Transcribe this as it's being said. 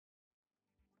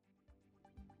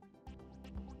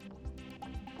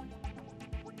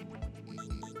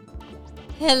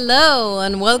Hello,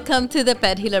 and welcome to the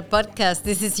Pet Healer Podcast.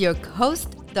 This is your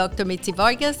host, Dr. Mitzi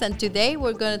Vargas, and today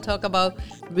we're going to talk about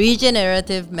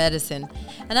regenerative medicine.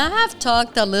 And I have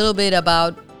talked a little bit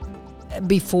about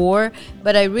before,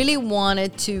 but I really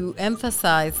wanted to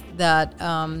emphasize that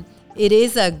it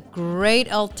is a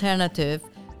great alternative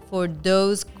for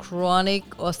those chronic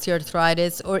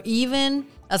osteoarthritis, or even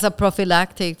as a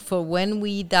prophylactic for when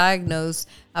we diagnose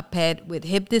a pet with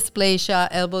hip dysplasia,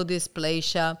 elbow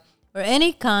dysplasia, or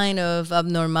any kind of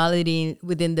abnormality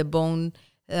within the bone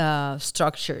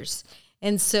structures.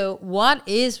 And so what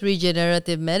is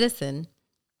regenerative medicine?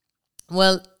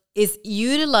 Well, it's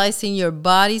utilizing your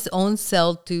body's own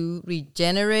cell to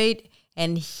regenerate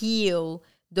and heal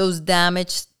those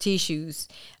damaged tissues.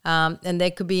 And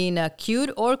that could be in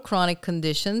acute or chronic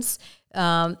conditions.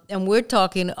 And we're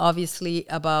talking obviously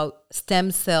about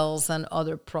stem cells and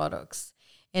other products.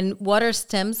 And what are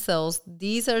stem cells?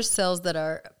 These are cells that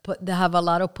have a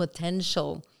lot of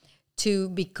potential to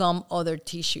become other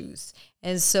tissues.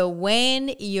 And so when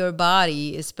your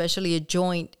body, especially a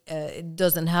joint,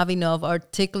 doesn't have enough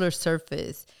articular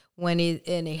surface, and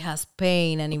it has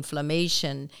pain and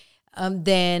inflammation,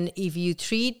 then if you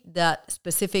treat that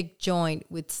specific joint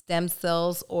with stem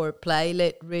cells or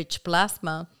platelet-rich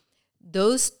plasma,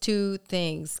 those two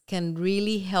things can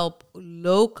really help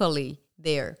locally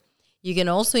there. You can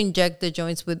also inject the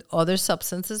joints with other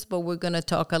substances, but we're going to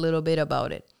talk a little bit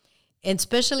about it, and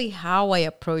especially how I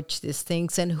approach these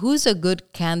things and who's a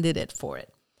good candidate for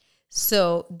it.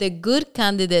 So the good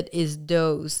candidate is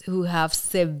those who have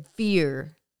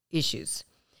severe issues.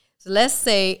 So let's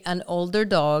say an older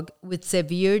dog with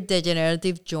severe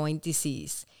degenerative joint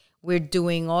disease. We're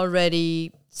doing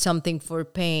already something for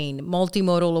pain,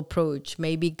 multimodal approach,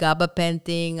 maybe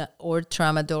gabapentin or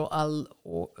tramadol,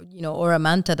 or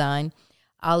amantadine,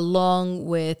 along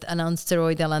with a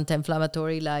non-steroidal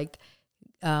anti-inflammatory like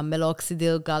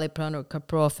meloxidil, galliprant, or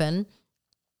caprofen.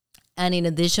 And in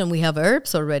addition, we have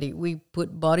herbs already. We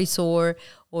put body sore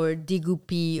or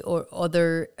digupi or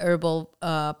other herbal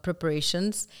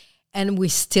preparations, and we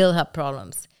still have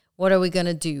problems. What are we going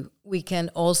to do? We can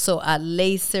also add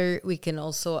laser. We can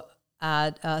also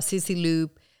add CC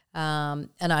loop and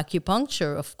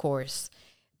acupuncture, of course.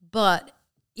 But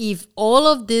if all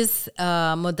of these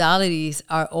modalities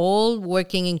are all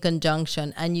working in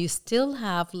conjunction and you still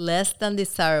have less than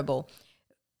desirable,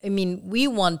 I mean, we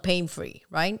want pain-free,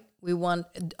 right? We want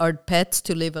our pets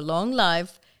to live a long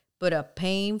life, but a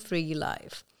pain-free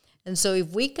life. And so if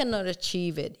we cannot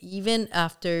achieve it, even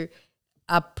after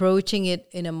approaching it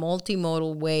in a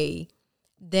multimodal way,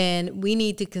 then we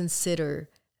need to consider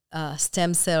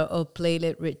stem cell or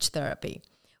platelet-rich therapy.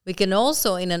 We can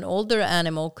also, in an older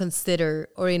animal, consider,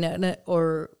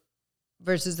 or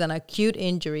versus an acute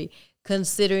injury,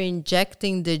 consider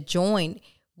injecting the joint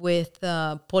with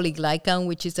polyglycan,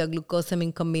 which is a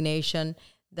glucosamine combination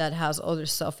that has other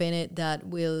stuff in it that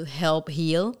will help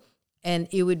heal, and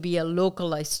it would be a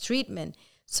localized treatment.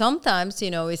 Sometimes,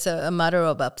 it's a matter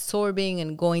of absorbing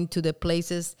and going to the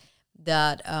places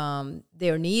that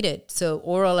they're needed. So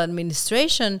oral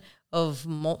administration of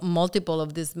multiple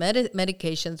of these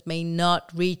medications may not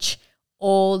reach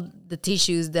all the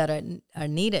tissues that are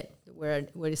needed, where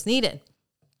it's needed.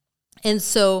 And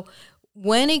so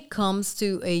when it comes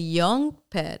to a young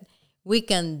pet, we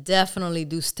can definitely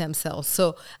do stem cells.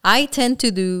 So I tend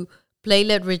to do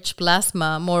platelet-rich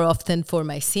plasma more often for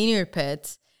my senior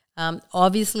pets.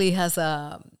 Obviously,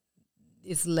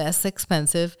 it's less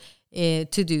expensive to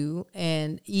do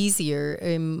and easier.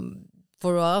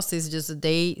 For us, it's just a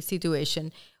day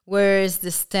situation. Whereas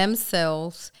the stem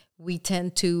cells, we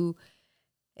tend to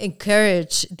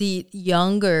encourage the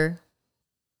younger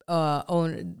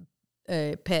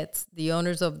pets, the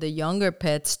owners of the younger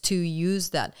pets, to use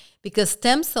that. Because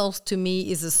stem cells, to me,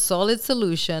 is a solid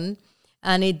solution,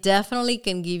 and it definitely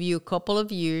can give you a couple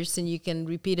of years, and you can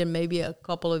repeat it maybe a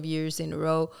couple of years in a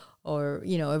row, or,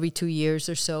 every 2 years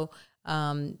or so.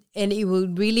 And it will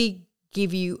really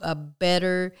give you a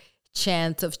better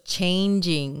chance of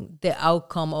changing the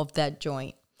outcome of that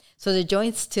joint. So the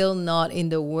joint's still not in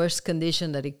the worst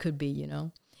condition that it could be,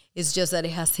 It's just that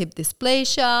it has hip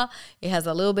dysplasia, it has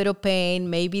a little bit of pain,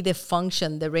 maybe the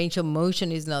function, the range of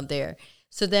motion is not there.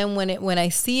 So then when I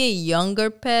see a younger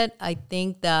pet, I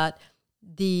think that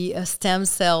the stem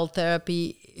cell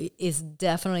therapy is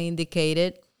definitely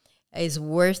indicated. It's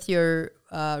worth your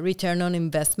return on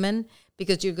investment,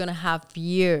 because you're going to have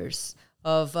years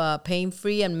of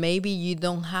pain-free, and maybe you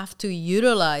don't have to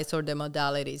utilize all the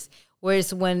modalities.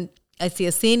 Whereas when I see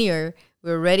a senior,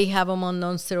 we already have them on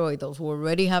non-steroidals, we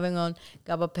already have them on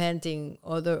gabapentin,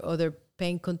 other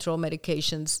pain control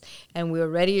medications, and we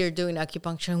already are doing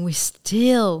acupuncture, and we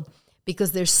still,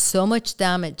 because there's so much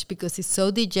damage, because it's so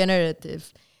degenerative,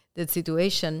 the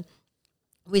situation,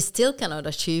 we still cannot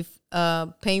achieve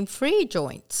pain-free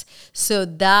joints. So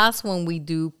that's when we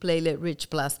do platelet-rich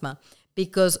plasma.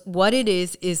 Because what it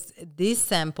is this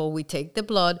sample, we take the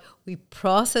blood, we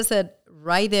process it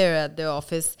right there at the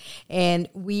office, and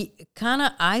we kind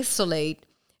of isolate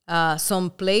some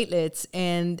platelets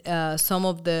and some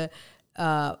of the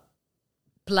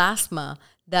plasma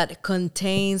that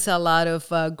contains a lot of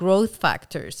growth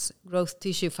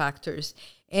tissue factors.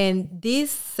 And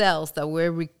these cells that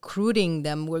we're recruiting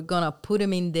them, we're going to put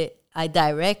them in the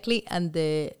directly at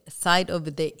the site of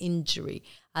the injury,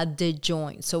 at the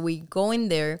joint. So we go in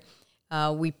there,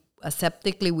 we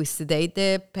aseptically, we sedate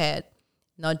the pet,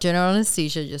 not general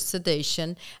anesthesia, just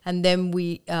sedation. And then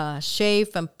we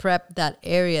shave and prep that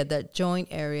area, that joint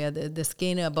area, the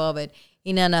skin above it,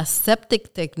 in an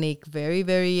aseptic technique, very,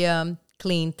 very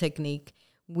clean technique.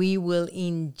 We will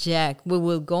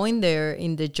go in there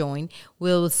in the joint,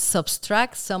 we'll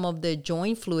subtract some of the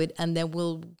joint fluid, and then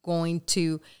we're going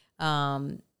to,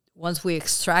 once we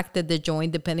extracted the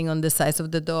joint, depending on the size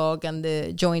of the dog and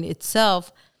the joint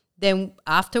itself, then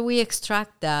after we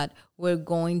extract that, we're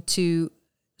going to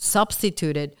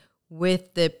substitute it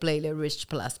with the platelet-rich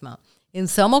plasma. In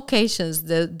some occasions,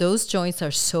 those joints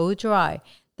are so dry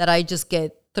that I just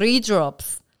get 3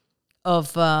 drops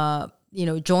of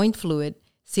joint fluid,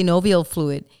 synovial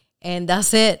fluid, and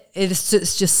that's it. It's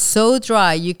just so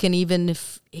dry. You can even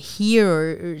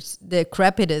hear the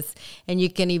crepitus, and you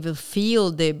can even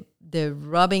feel the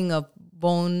rubbing of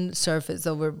bone surface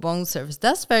over bone surface.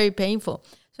 That's very painful.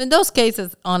 So in those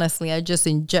cases, honestly, I just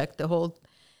inject the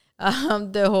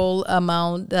whole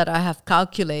amount that I have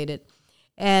calculated.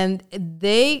 And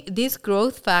these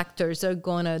growth factors are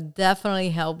going to definitely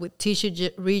help with tissue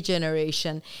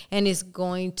regeneration, and it's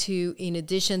going to, in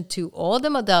addition to all the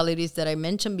modalities that I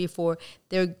mentioned before,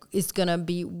 there is going to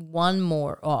be one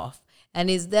more off,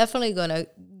 and it's definitely going to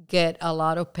get a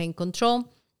lot of pain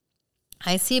control.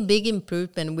 I see a big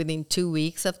improvement within 2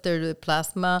 weeks after the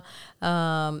plasma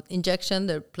injection,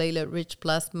 the platelet-rich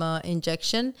plasma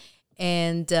injection,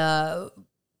 and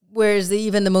whereas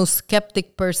even the most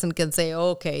skeptic person can say,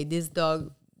 okay, this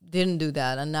dog didn't do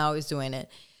that, and now he's doing it.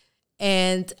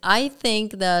 And I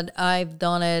think that I've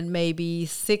done it maybe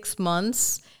 6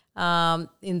 months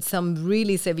in some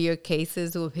really severe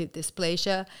cases with hip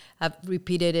dysplasia. I've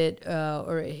repeated it,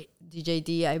 or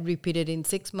DJD, I repeated in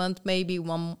 6 months, maybe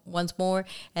once more.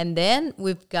 And then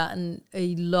we've gotten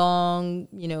a long,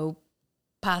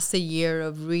 past a year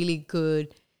of really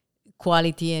good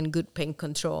quality and good pain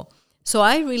control. So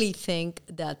I really think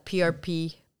that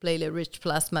PRP, platelet-rich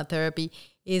plasma therapy,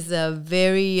 is a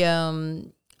very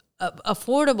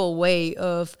affordable way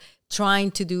of trying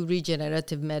to do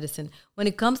regenerative medicine. When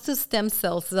it comes to stem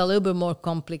cells, it's a little bit more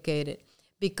complicated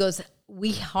because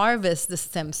we harvest the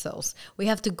stem cells. We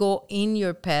have to go in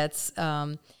your pet's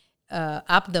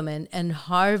abdomen and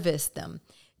harvest them.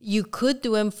 You could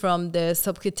do them from the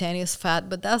subcutaneous fat,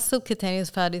 but that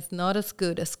subcutaneous fat is not as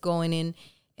good as going in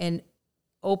and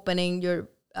opening your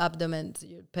abdomen,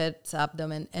 your pet's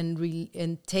abdomen,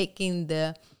 and taking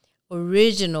the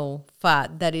original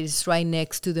fat that is right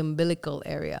next to the umbilical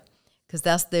area, because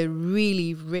that's the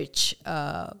really rich,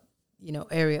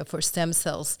 area for stem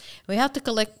cells. We have to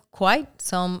collect quite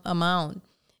some amount.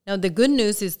 Now, the good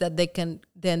news is that they can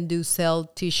then do cell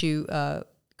tissue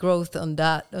growth on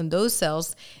those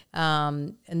cells,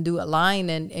 and do a line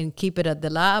and keep it at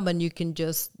the lab, and you can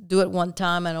just do it one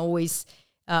time and always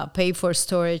pay for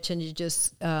storage, and you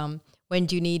just, when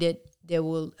you need it, they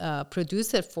will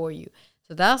produce it for you.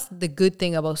 So that's the good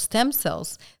thing about stem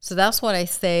cells. So that's what I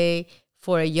say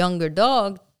for a younger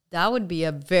dog, that would be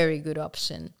a very good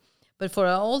option. But for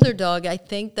an older dog, I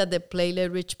think that the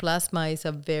platelet-rich plasma is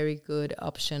a very good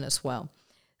option as well.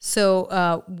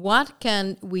 So what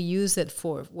can we use it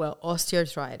for? Well,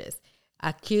 osteoarthritis,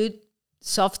 acute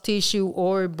soft tissue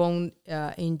or bone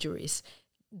injuries,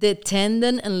 the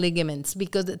tendon and ligaments,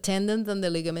 because the tendons and the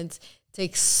ligaments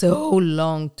take so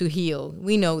long to heal.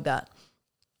 We know that.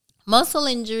 Muscle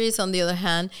injuries, on the other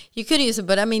hand, you could use it,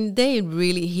 but they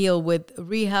really heal with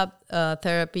rehab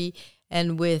therapy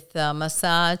and with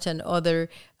massage and other,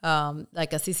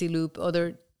 like a CC loop,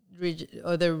 other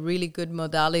really good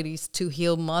modalities to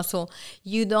heal muscle.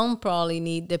 You don't probably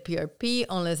need the PRP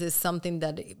unless it's something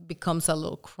that becomes a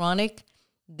little chronic.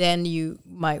 Then you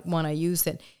might want to use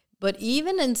it. But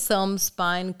even in some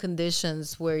spine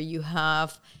conditions where you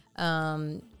have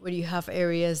where you have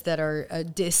areas that are a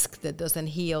disc that doesn't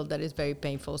heal, that is very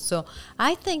painful. So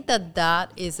I think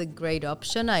that is a great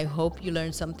option. I hope you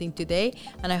learned something today,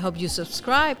 and I hope you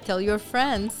subscribe, tell your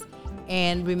friends,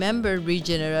 and remember,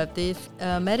 regenerative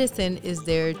medicine is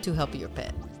there to help your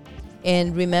pet.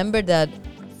 And remember that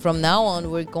from now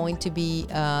on, we're going to be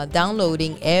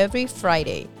downloading every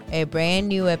Friday a brand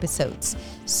new episodes,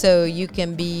 so you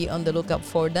can be on the lookout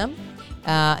for them.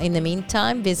 In the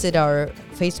meantime, visit our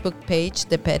Facebook page,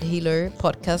 the Pet Healer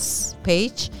Podcast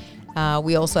page.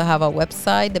 We also have our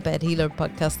website,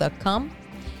 thepethhealerpodcast.com.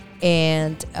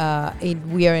 And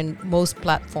we are in most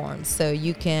platforms, so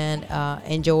you can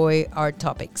enjoy our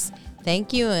topics.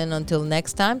 Thank you, and until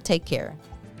next time, take care.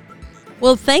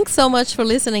 Well, thanks so much for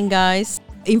listening, guys.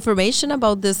 Information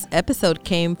about this episode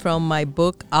came from my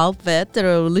book, Vet, the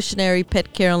Revolutionary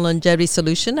Pet Care and Longevity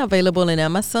Solution, available in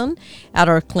Amazon, at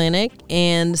our clinic,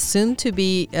 and soon to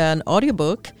be an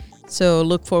audiobook. So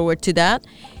look forward to that.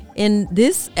 And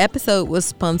this episode was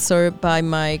sponsored by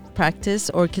my practice,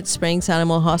 Orchid Springs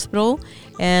Animal Hospital,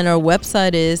 and our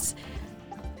website is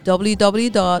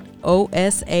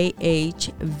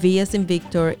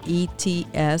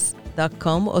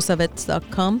osahvets.com,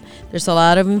 osavets.com. There's a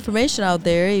lot of information out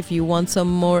there if you want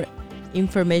some more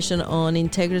information on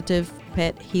integrative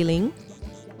pet healing.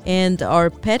 And our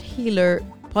Pet Healer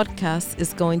podcast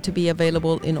is going to be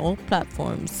available in all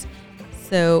platforms.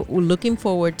 So we're looking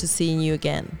forward to seeing you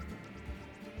again.